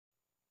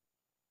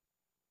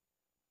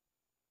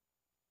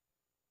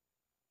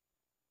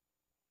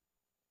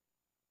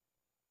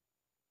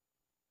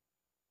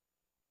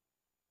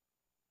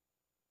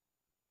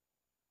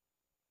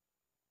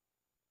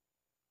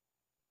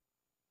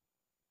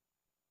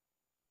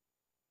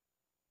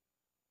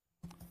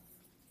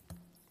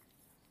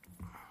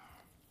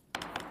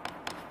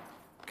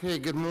Okay,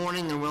 good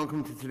morning and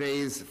welcome to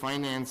today's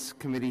Finance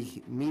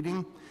Committee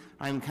meeting.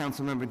 I'm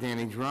Councilmember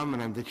Danny Drum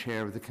and I'm the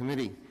chair of the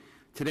committee.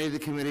 Today the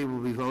committee will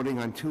be voting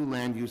on two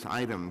land use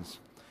items.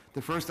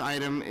 The first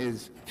item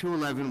is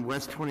 211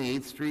 West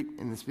 28th Street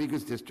in the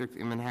Speaker's District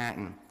in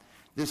Manhattan.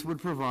 This would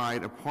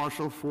provide a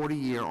partial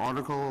 40-year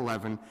Article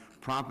 11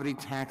 property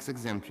tax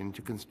exemption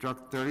to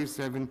construct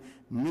 37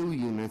 new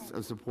units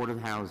of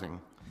supportive housing.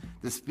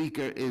 The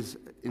Speaker is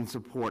in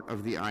support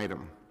of the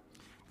item.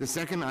 The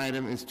second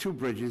item is Two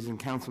Bridges in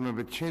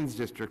Councilmember Chin's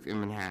district in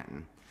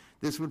Manhattan.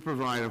 This would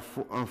provide a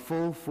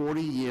full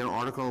 40-year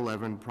Article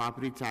 11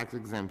 property tax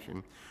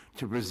exemption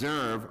to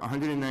preserve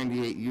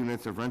 198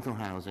 units of rental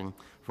housing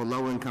for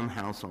low-income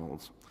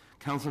households.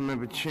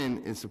 Councilmember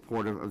Chin is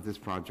supportive of this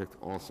project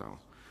also.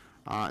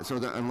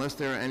 Unless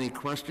there are any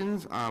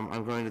questions,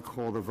 I'm going to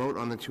call the vote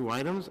on the two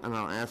items, and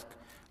I'll ask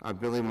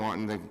Billy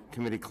Martin, the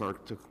committee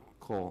clerk, to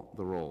call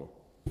the roll.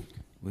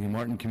 William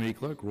Martin, Committee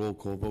Clerk. Roll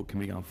call vote,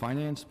 Committee on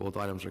Finance. Both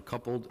items are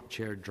coupled.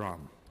 Chair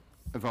Drum.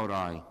 I vote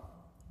aye.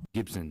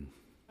 Gibson.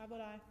 I vote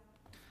aye.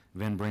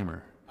 Van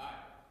Bramer. Aye.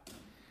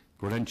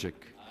 Grodenchik.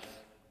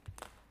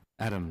 Aye.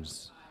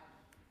 Adams. Aye.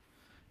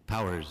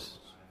 Powers.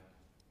 Aye.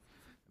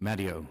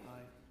 Matteo.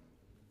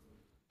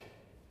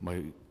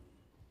 Aye.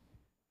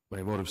 By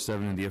a vote of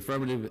 7 in the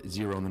affirmative,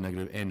 0 in the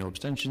negative, and no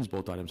abstentions,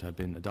 both items have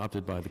been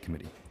adopted by the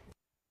committee.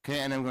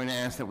 Okay, and I'm going to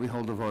ask that we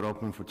hold the vote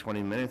open for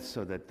 20 minutes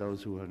so that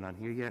those who are not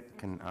here yet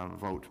can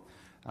vote.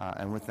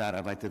 And with that,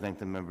 I'd like to thank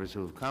the members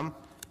who have come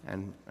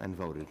and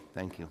voted.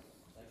 Thank you.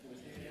 Thank you,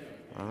 Mr. Chairman.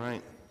 All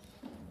right.